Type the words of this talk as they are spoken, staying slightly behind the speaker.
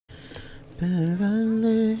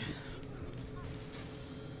Beverly.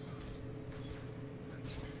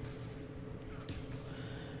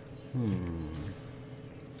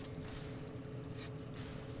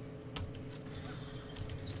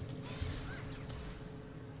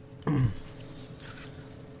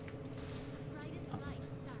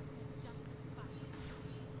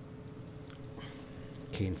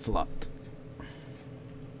 Kane flopped.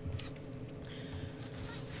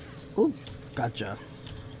 Ooh, gotcha.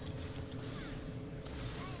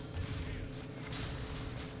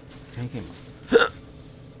 He came up.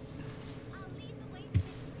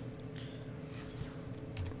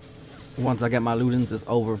 Once I get my lootings, it's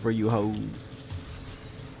over for you hoes.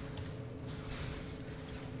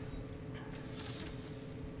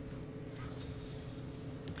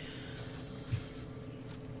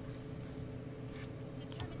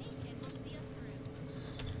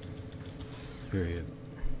 Period.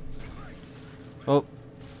 Oh.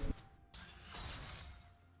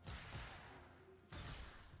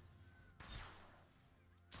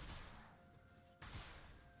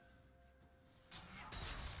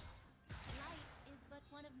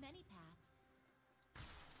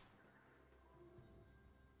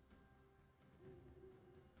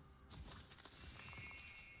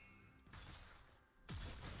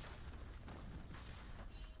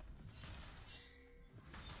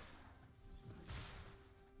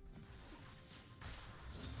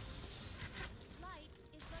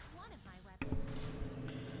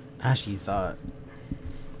 Ashy thought.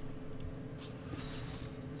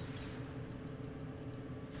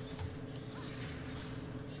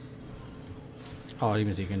 Oh,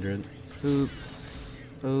 even see Kindred. Oops.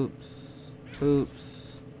 Oops.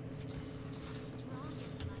 Oops.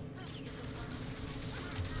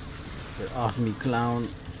 Get off me, clown.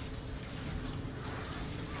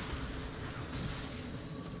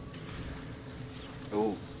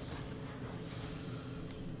 Oh.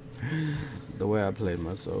 The way I played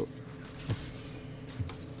myself.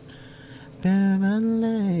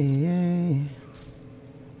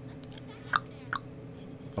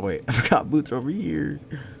 Oh wait, I forgot boots over here.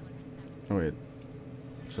 Oh wait,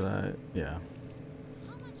 should I? Yeah.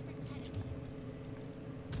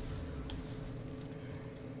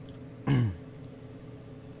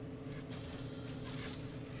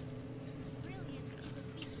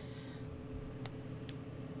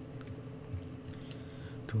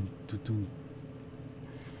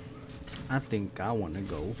 I think I want to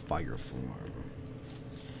go fire form.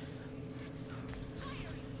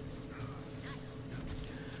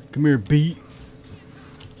 Come here, beat.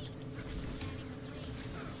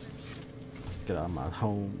 Get out of my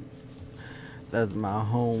home. That's my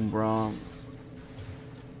home, bro.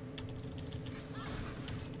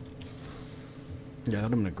 Yeah, that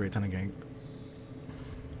would have been a great ton of gank.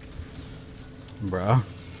 Bruh.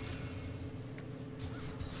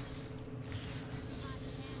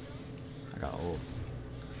 I got old.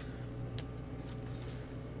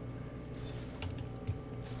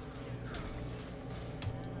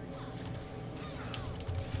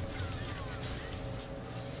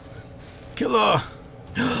 Killer!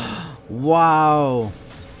 Wow!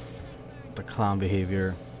 The clown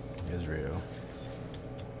behavior is real.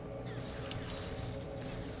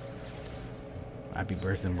 I'd be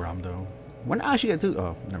bursting Brom though. When did I actually get two?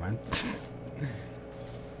 Oh, never mind.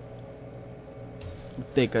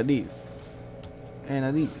 Take a these. And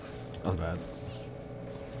a these. That was bad.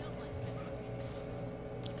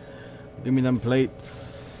 Give me them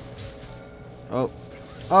plates. Oh.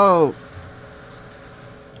 Oh!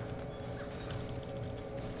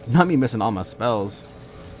 Not me missing all my spells.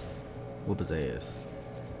 Whoop his ass.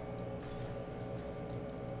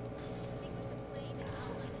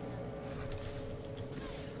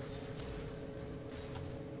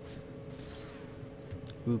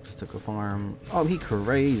 Oops, took a farm. Oh, he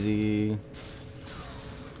crazy.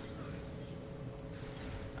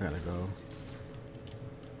 I gotta go.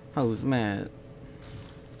 Who's mad?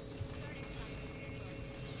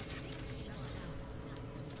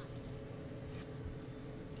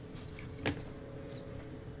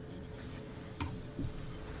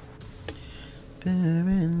 I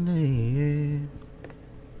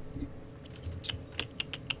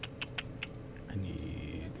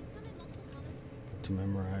need to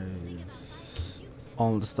memorize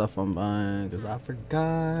all the stuff I'm buying because I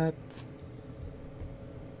forgot.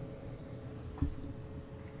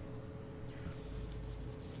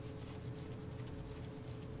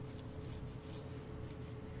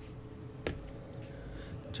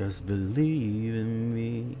 Just believe in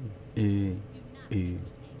me.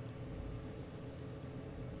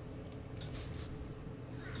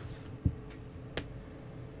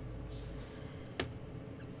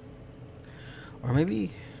 Or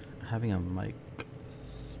maybe having a mic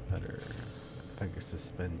is better if I get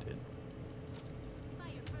suspended.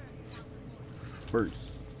 First.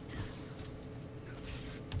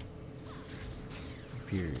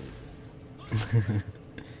 Period.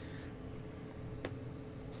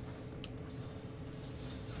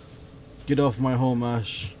 Get off my home,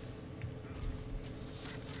 Ash.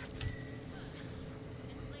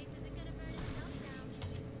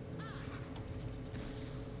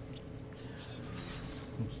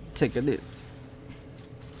 Take a this.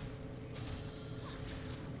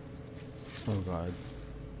 Oh god.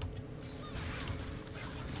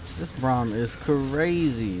 This Braum is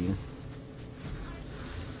crazy.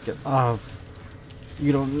 Get off.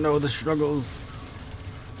 You don't know the struggles.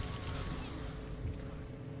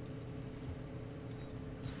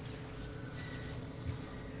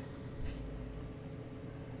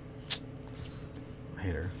 I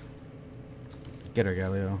hate her. Get her,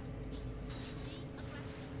 Galileo.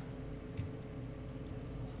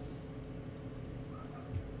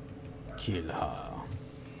 Kill her.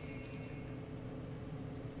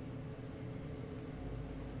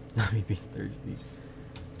 Let me be thirsty.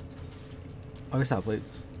 Oh, stop, please.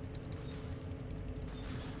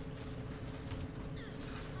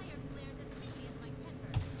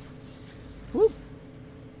 Whoop.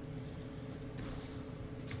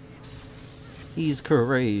 He's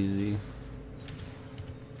crazy.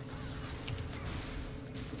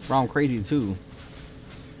 Wrong, crazy too.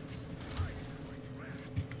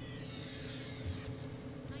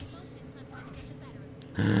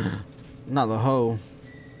 Not the hoe.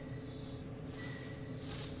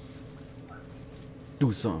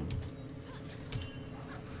 Do something.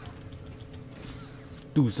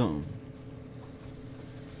 Do something.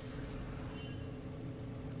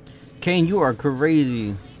 Kane, you are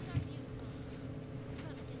crazy.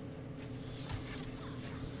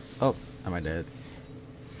 Oh, am I dead?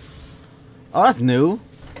 Oh, that's new.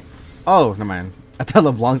 Oh, never mind. I thought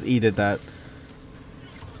LeBlanc's E did that.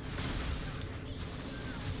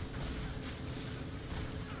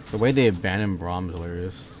 The way they abandoned Braum is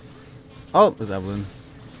hilarious. Oh, it's Evelyn.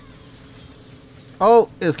 Oh,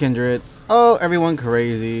 it's Kindred. Oh, everyone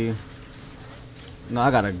crazy. No,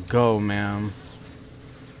 I gotta go, ma'am.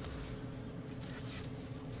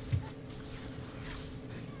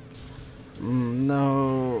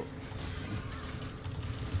 No.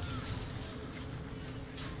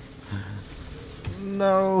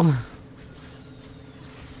 No.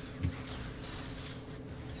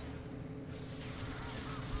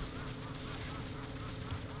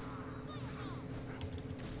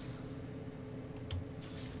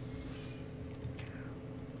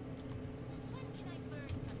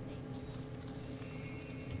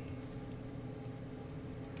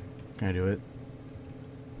 Can I do it?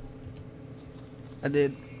 I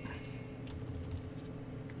did.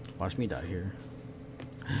 Watch me die here.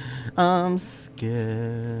 I'm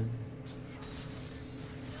scared.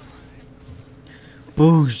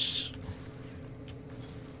 Boosh.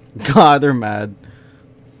 God, they're mad.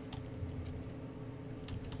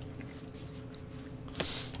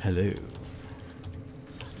 Hello.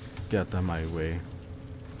 Get out of my way.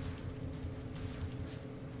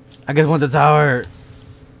 I just want the tower.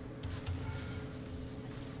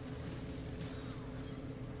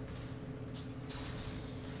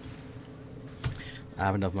 I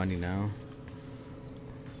have enough money now.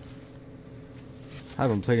 I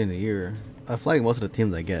haven't played in a year. I feel like most of the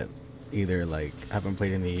teams I get either like haven't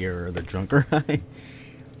played in a year or the drunker high.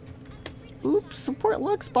 Oops, support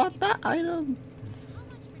luck, spot that item.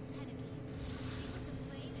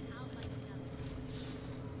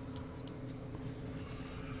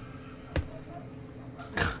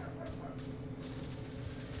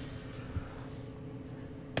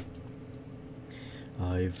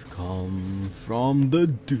 I've come from the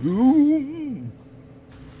doom.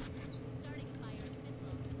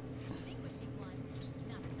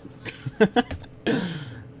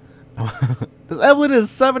 This Evelyn is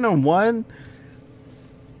 7-1.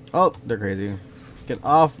 Oh, they're crazy. Get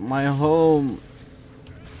off my home.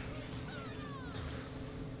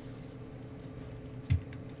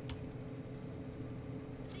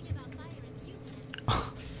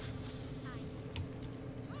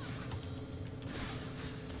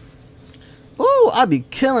 Ooh, I be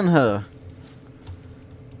killing her.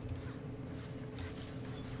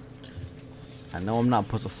 I know I'm not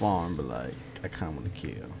supposed to farm, but like, I kind of want to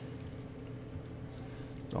kill.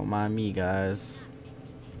 Don't mind me, guys.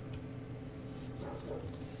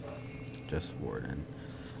 Just Warden.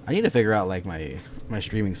 I need to figure out like my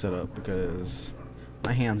streaming setup because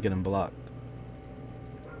my hand's getting blocked.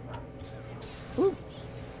 Ooh.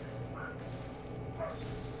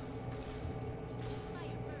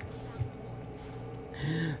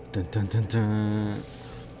 Dun, dun, dun, dun.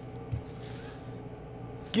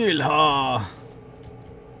 Kill her.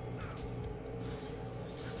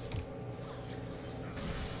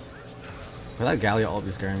 That Gallia all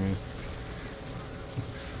be scaring me.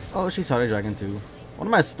 Oh, she saw the dragon too. What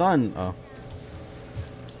am I stunned? Oh.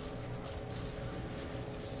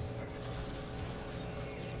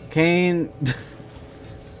 Kane.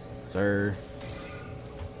 Sir.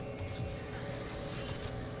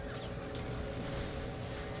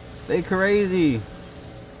 They crazy.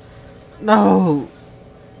 No.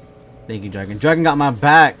 Thank you, Dragon. Dragon got my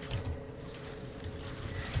back.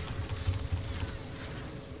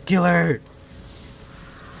 Killer.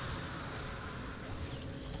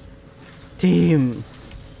 Team.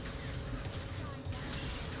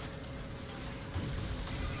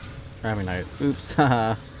 Having night. Oops.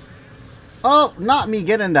 Oh, not me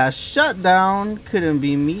getting that shutdown. Couldn't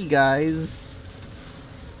be me, guys.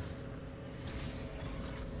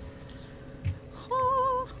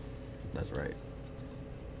 That's right.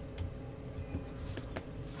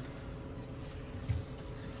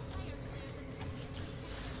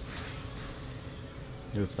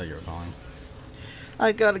 Oops, thought you were calling.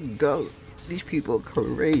 I gotta go. These people are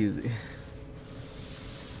crazy.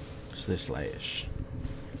 Slash.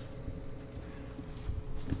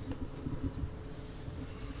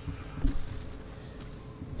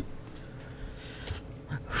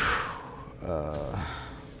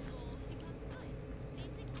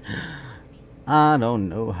 I don't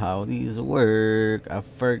know how these work. I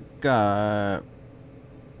forgot.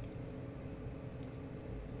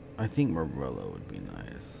 I think Morello would be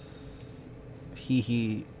nice.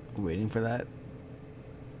 Hee waiting for that.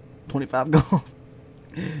 25 gold.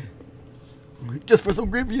 Just for some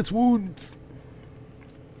grievous wounds.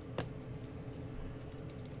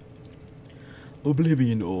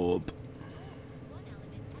 Oblivion Orb.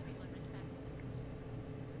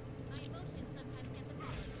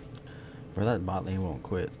 Bro, that bot lane won't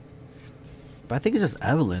quit. But I think it's just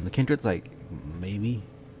Evelyn. The Kindred's like, maybe.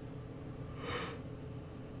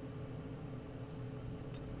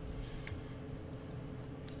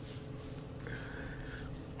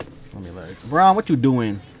 Let me like, bro, what you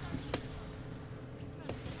doing?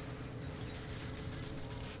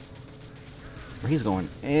 Bro, he's going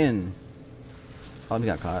in. Oh, he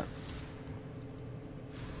got caught.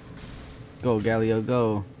 Go, Galio,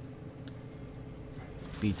 go.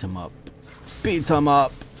 Beat him up. Beat him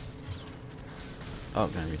up. Oh,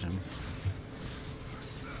 gonna reach him.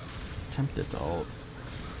 Tempted to ult.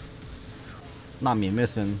 Not me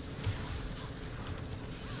missing.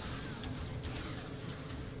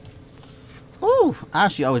 Ooh,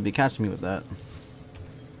 Ashley always be catching me with that.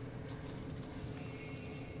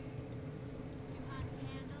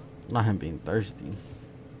 Not him being thirsty.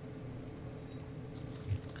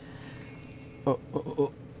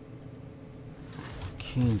 Oh.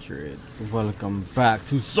 Kindred, welcome back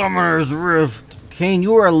to Summer's Rift. Kane,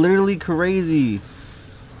 you are literally crazy.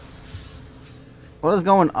 What is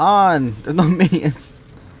going on? There's no minions.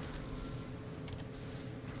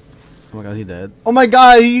 Oh my god, he dead. Oh my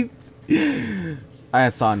god, I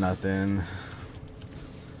saw nothing.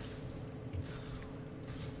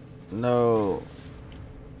 No.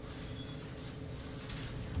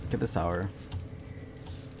 Get this tower.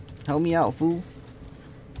 Help me out, fool.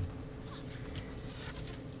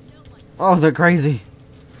 Oh, they're crazy.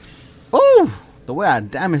 Oh, the way I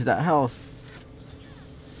damaged that health.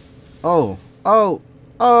 Oh,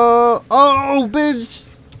 bitch.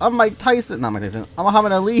 I'm Mike Tyson. Not Mike Tyson. I'm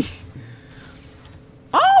Muhammad Ali.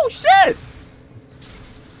 Oh, shit.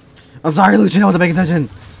 I'm sorry, Lucian. I wasn't paying attention.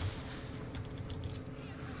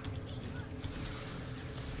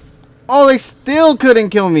 Oh, they still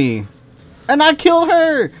couldn't kill me. And I killed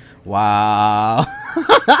her. Wow.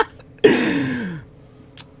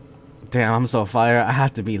 Damn, I'm so fire. I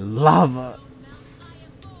have to be lava.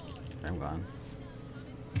 I'm gone.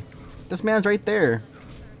 This man's right there.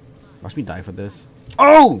 Watch me die for this.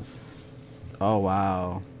 Oh! Oh,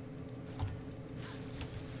 wow.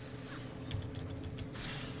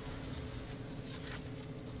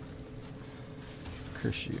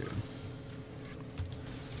 Curse you.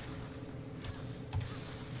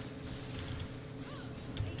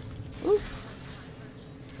 Ooh.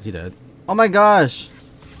 Is he dead? Oh my gosh!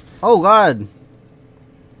 Oh god!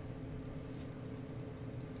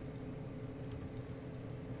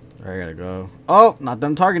 I gotta go. Oh, not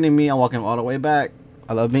them targeting me. I'm walking all the way back.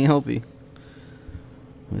 I love being healthy.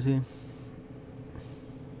 Let me see.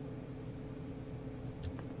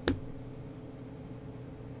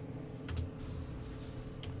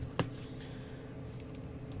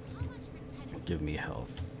 Give me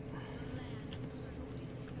health.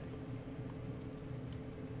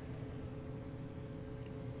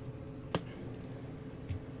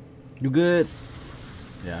 You good?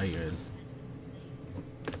 Yeah, you good.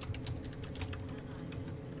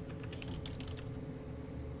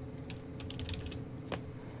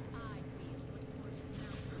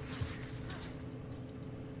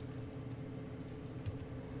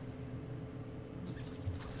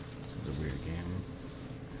 This is a weird game.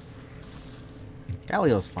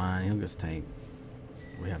 Galio's fine. He'll just tank.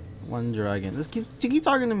 We have one dragon. She keeps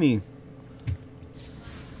talking to me.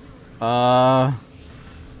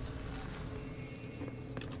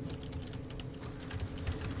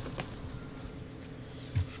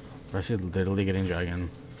 Bro, she's literally getting dragon.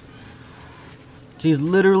 She's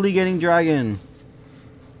literally getting dragon.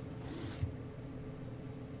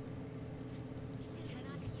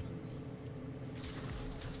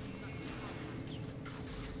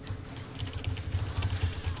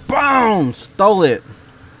 Boom! Stole it.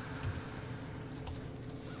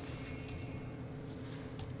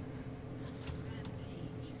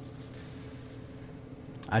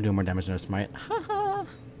 I do more damage than her smite. Haha.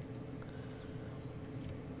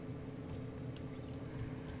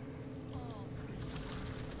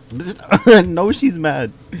 No, she's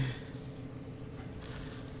mad.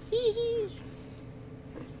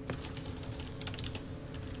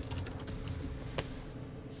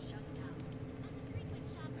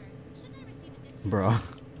 Bro. I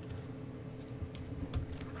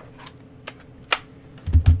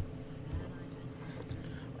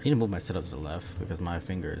need to move my setup to the left because my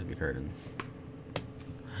fingers be hurting.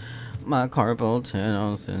 My carpal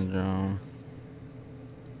tunnel syndrome.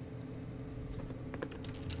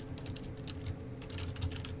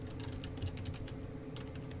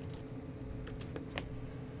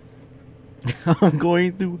 I'm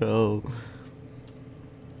going through hell.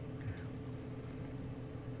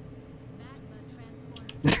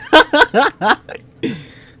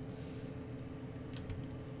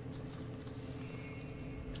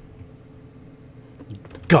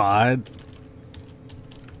 God.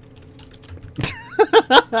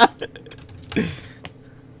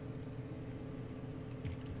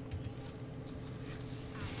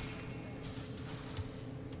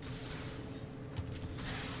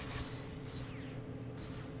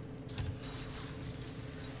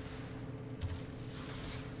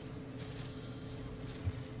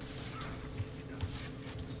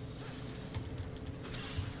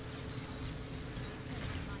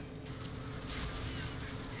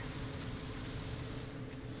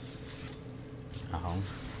 Oh.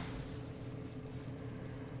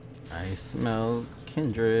 I smell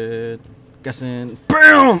kindred. Guessing.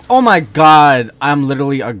 BAM! Oh my god! I'm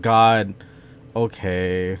literally a god.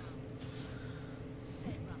 Okay.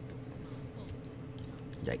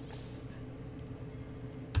 Yikes.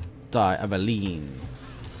 Die, Eveline.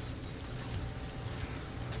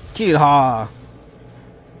 Kill her.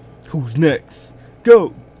 Who's next?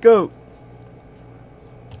 Go! Go!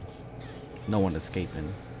 No one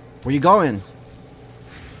escaping. Where you going?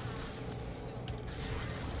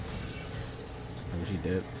 Oh, she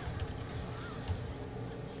dipped.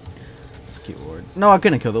 Let's keep ward. No, I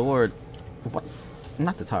couldn't kill the ward. What?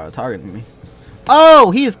 Not the tower targeting me.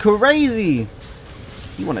 Oh, he is crazy.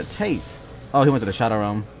 He want a taste. Oh, he went to the shadow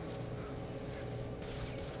realm.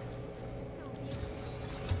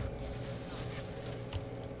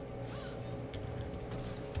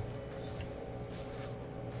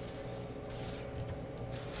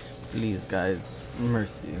 Please, guys,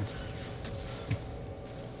 mercy.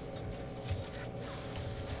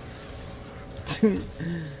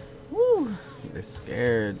 Woo, they're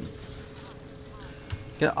scared.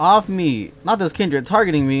 Get off me! Not this kindred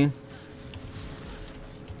targeting me.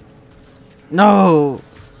 No.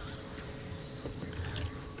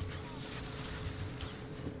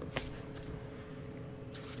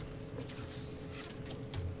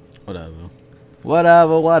 Whatever.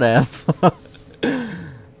 Whatever. Whatever.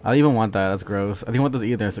 I don't even want that. That's gross. I didn't want this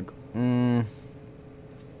either. It's like,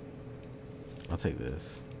 I'll take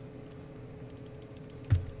this.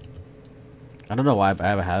 I don't know why I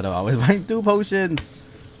have a hat. I always buying 2 potions.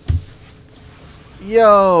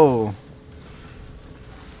 Yo.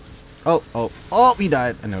 Oh, he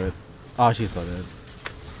died. I know it. Oh, she's still dead.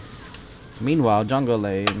 Meanwhile, jungle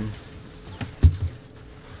lane.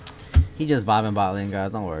 He just vibing bot lane,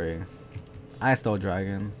 guys. Don't worry. I stole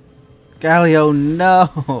dragon. Galio,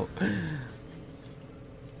 no.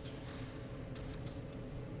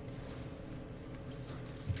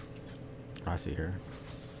 I see her.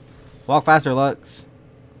 Walk faster, Lux.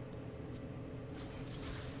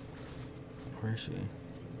 Where is she?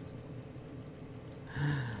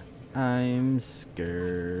 I'm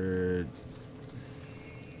scared.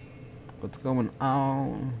 What's going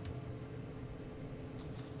on?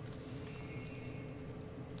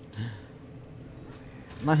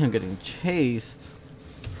 Not him getting chased.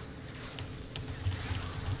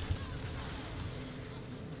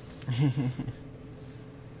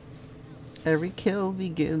 Every kill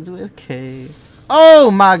begins with K.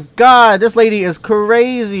 Oh my god, this lady is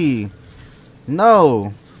crazy.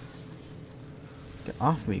 No. Get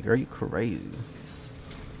off me, girl. You crazy.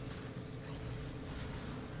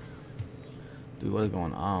 Dude, what is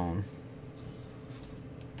going on?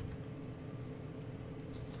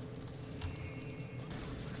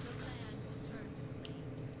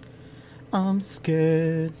 I'm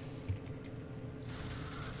scared.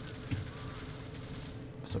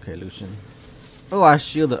 It's okay, Lucian. Oh, I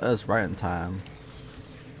shielded us right in time.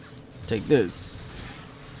 Take this.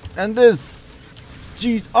 And this.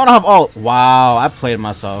 Jeez. Oh, I don't have ult. Wow, I played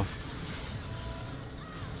myself.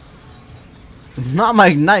 Not my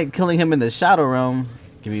ignite killing him in the shadow realm.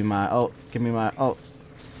 Give me my ult. Give me my ult.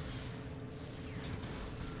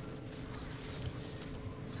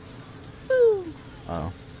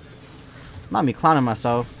 Oh. Not me clowning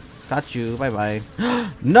myself. Got you. Bye bye.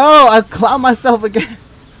 No, I clown myself again.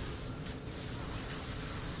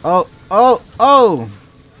 Oh, oh, oh.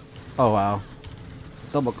 Oh, wow.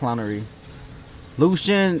 Double clownery.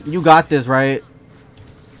 Lucian, you got this, right?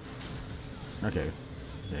 Okay.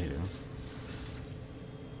 Yeah, you do.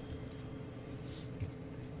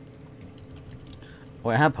 Oh,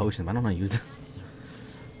 I have potions, but I don't know how to use them.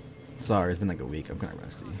 Sorry, it's been like a week. I'm kind of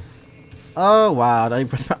rusty. Oh, wow. What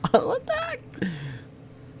the heck?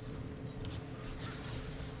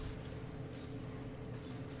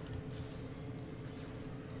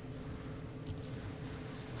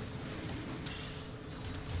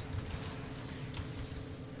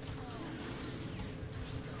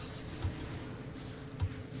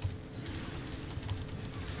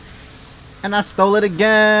 And I stole it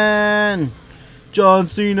again. John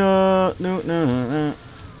Cena. No, no, no, no.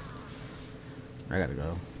 I gotta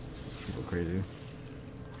go. People crazy.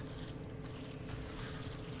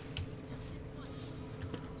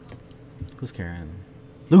 Who's carrying?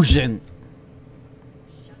 Lucian.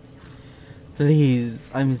 Please,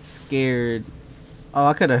 I'm scared. Oh,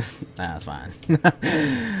 I could have. Nah, it's fine.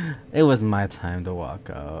 It was my time to walk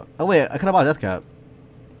out. Oh wait, I could have bought a death cap.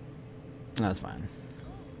 No, it's fine.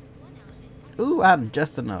 Ooh, I had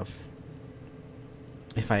just enough.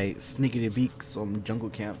 If I sneakily beak some jungle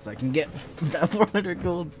camps, I can get that 400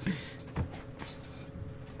 gold.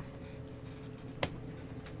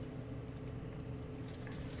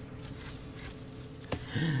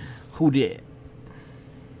 Who did?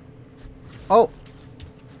 Oh!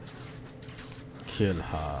 Kill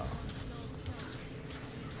her.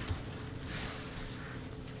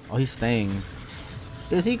 Oh, he's staying.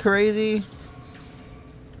 Is he crazy?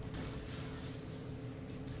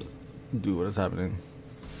 Dude, what is happening?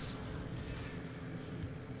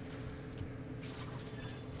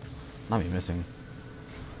 Not me missing.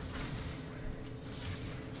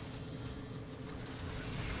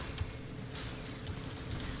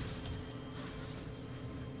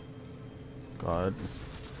 God.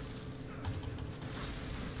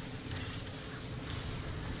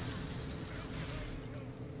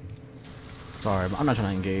 Sorry, but I'm not trying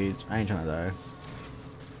to engage. I ain't trying to die.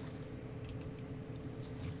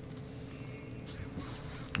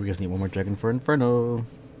 We just need one more dragon for Inferno.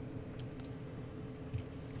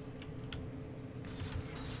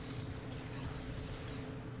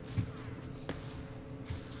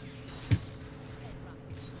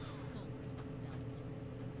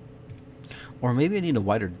 Or maybe I need a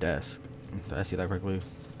wider desk. Did I see that correctly?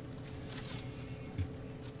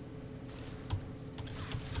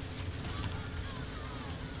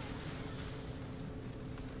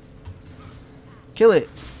 Kill it!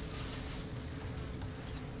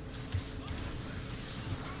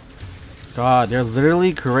 God, they're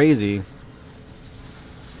literally crazy.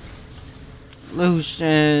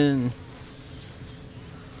 Lucian!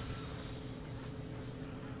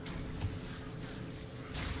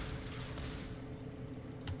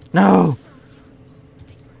 No!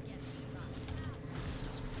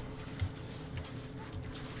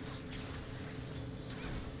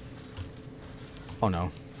 Oh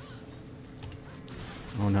no.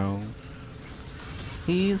 Oh no.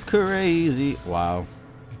 He's crazy. Wow.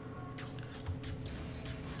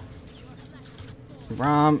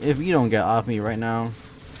 Rom, if you don't get off me right now.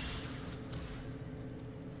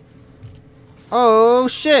 Oh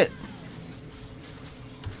shit!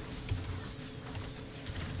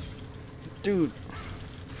 Dude.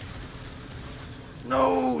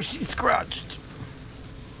 No, she's scratched.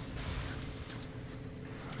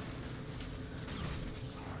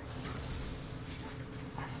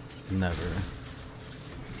 Never.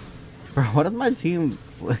 Bro, what is my team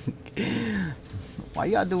like? Why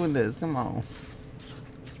y'all doing this? Come on.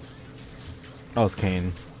 Oh, it's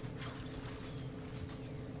Kane.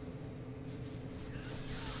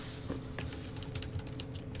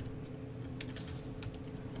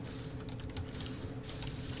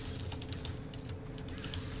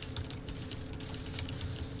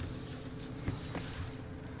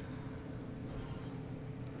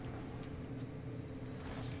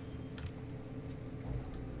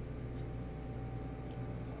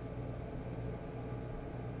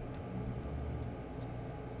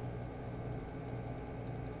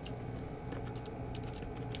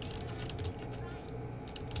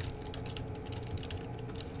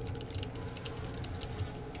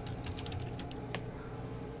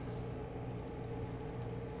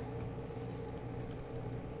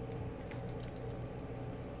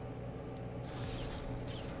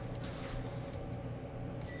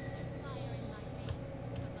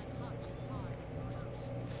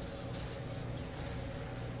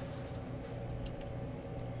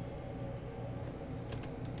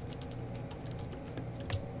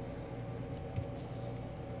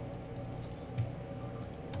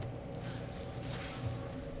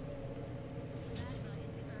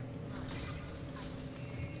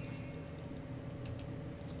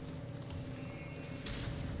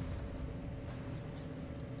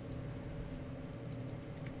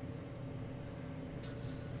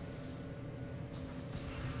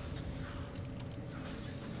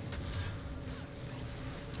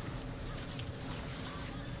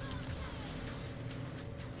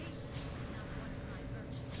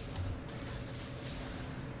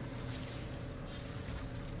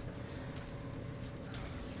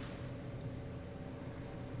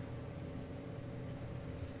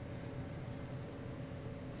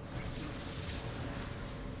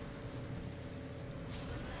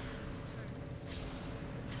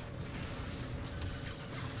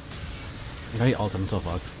 Hey, ult, I'm so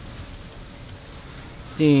fucked.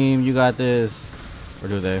 Team, you got this. Or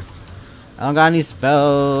do they? I don't got any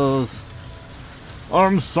spells.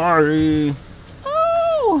 I'm sorry.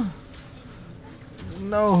 Oh!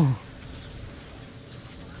 No.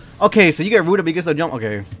 Okay, so you get rooted because of jump.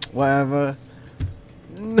 Okay, whatever.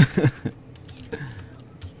 Did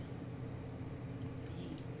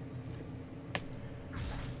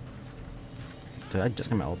I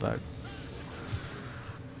just get my ult back?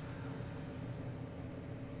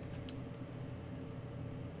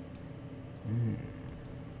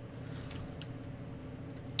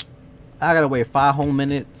 I gotta wait 5 whole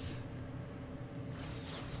minutes.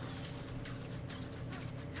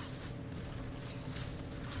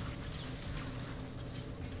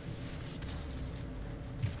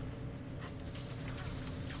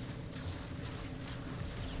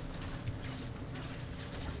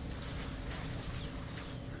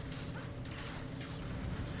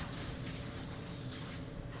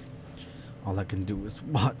 All I can do is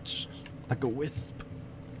watch like a wisp.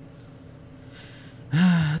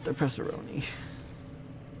 The pepperoni.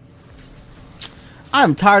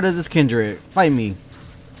 I'm tired of this Kindred. Fight me.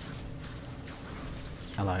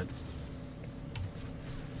 I lied.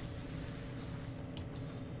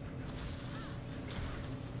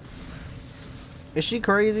 Is she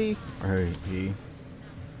crazy? Or he?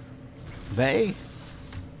 They?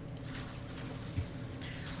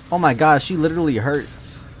 Oh my gosh, she literally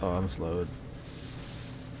hurts. Oh, I'm slowed.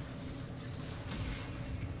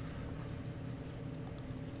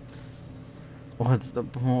 What's the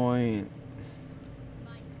point?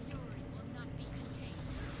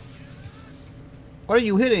 What are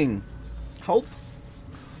you hitting? Hope?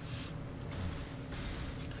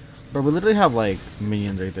 Bro, we literally have like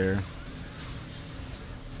minions right there.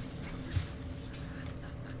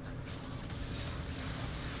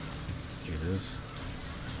 Jesus.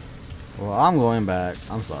 Well, I'm going back.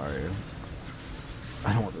 I'm sorry.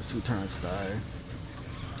 I don't want those 2 turrets to die.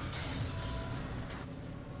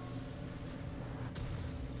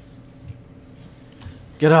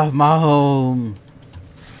 Get off my home!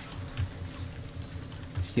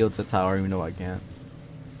 Heal the tower, even though I can't.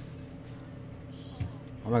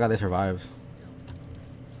 Oh my god, they survived.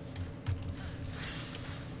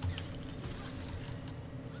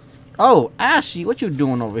 Oh, Ashy, what you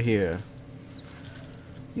doing over here?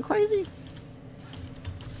 You crazy?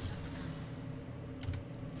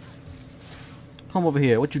 Come over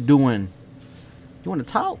here. What you doing? You want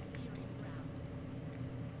to talk?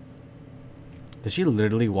 Did she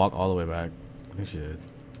literally walk all the way back? I think she did.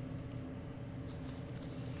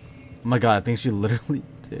 Oh my god, I think she literally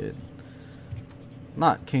did.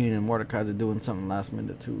 Not Kane and Mordecai are doing something last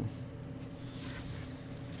minute too.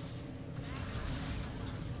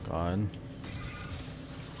 God.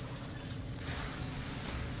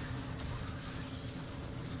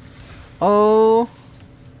 Oh,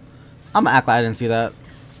 I'm gonna act like I didn't see that.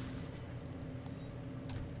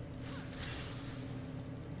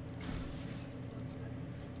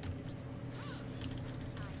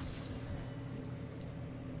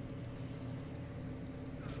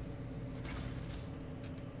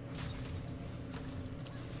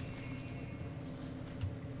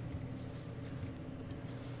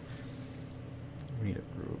 We need a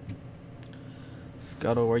group.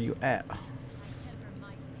 Scuttle, where you at?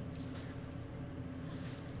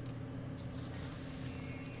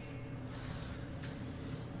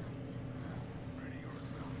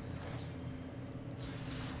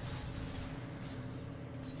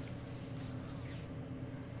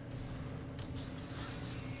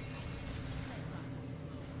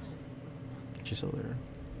 She's still there.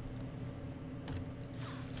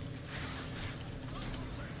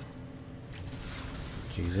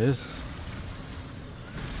 Jesus.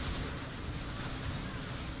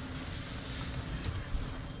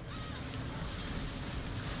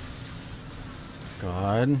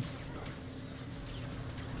 God.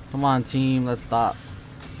 Come on, team. Let's stop.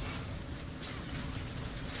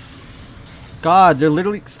 God, they're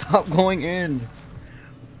literally stop going in.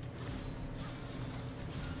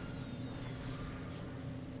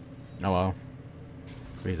 Oh well.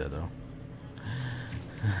 What is that though?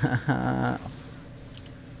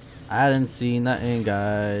 I didn't see nothing,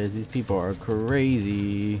 guys. These people are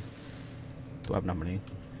crazy. Do I have enough money?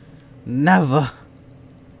 Never.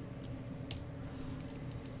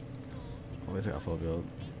 At least I got full build.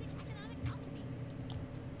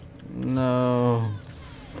 No.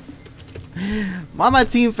 Why my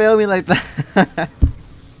team failed me like that?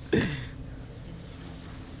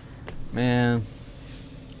 Man.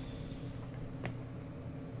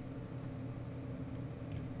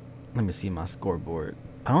 Let me see my scoreboard.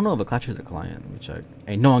 I don't know if the clutch is a client. Let me check.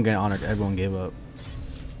 Hey, no one getting honored. Everyone gave up.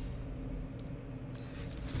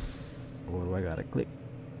 What do I gotta click?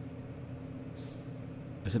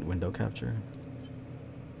 Is it window capture?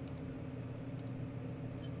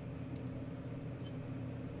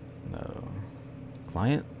 No.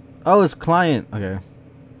 Client? Oh, it's client. Okay.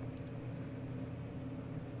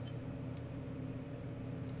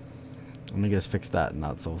 Let me just fix that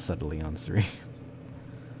not so subtly on stream.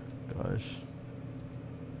 Gosh.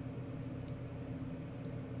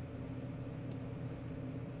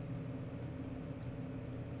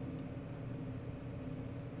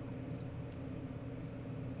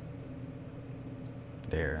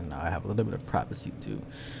 There, now I have a little bit of privacy too.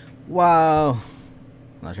 Wow.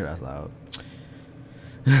 Not sure that's loud.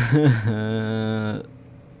 I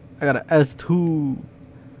got an S2.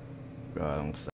 God, I'm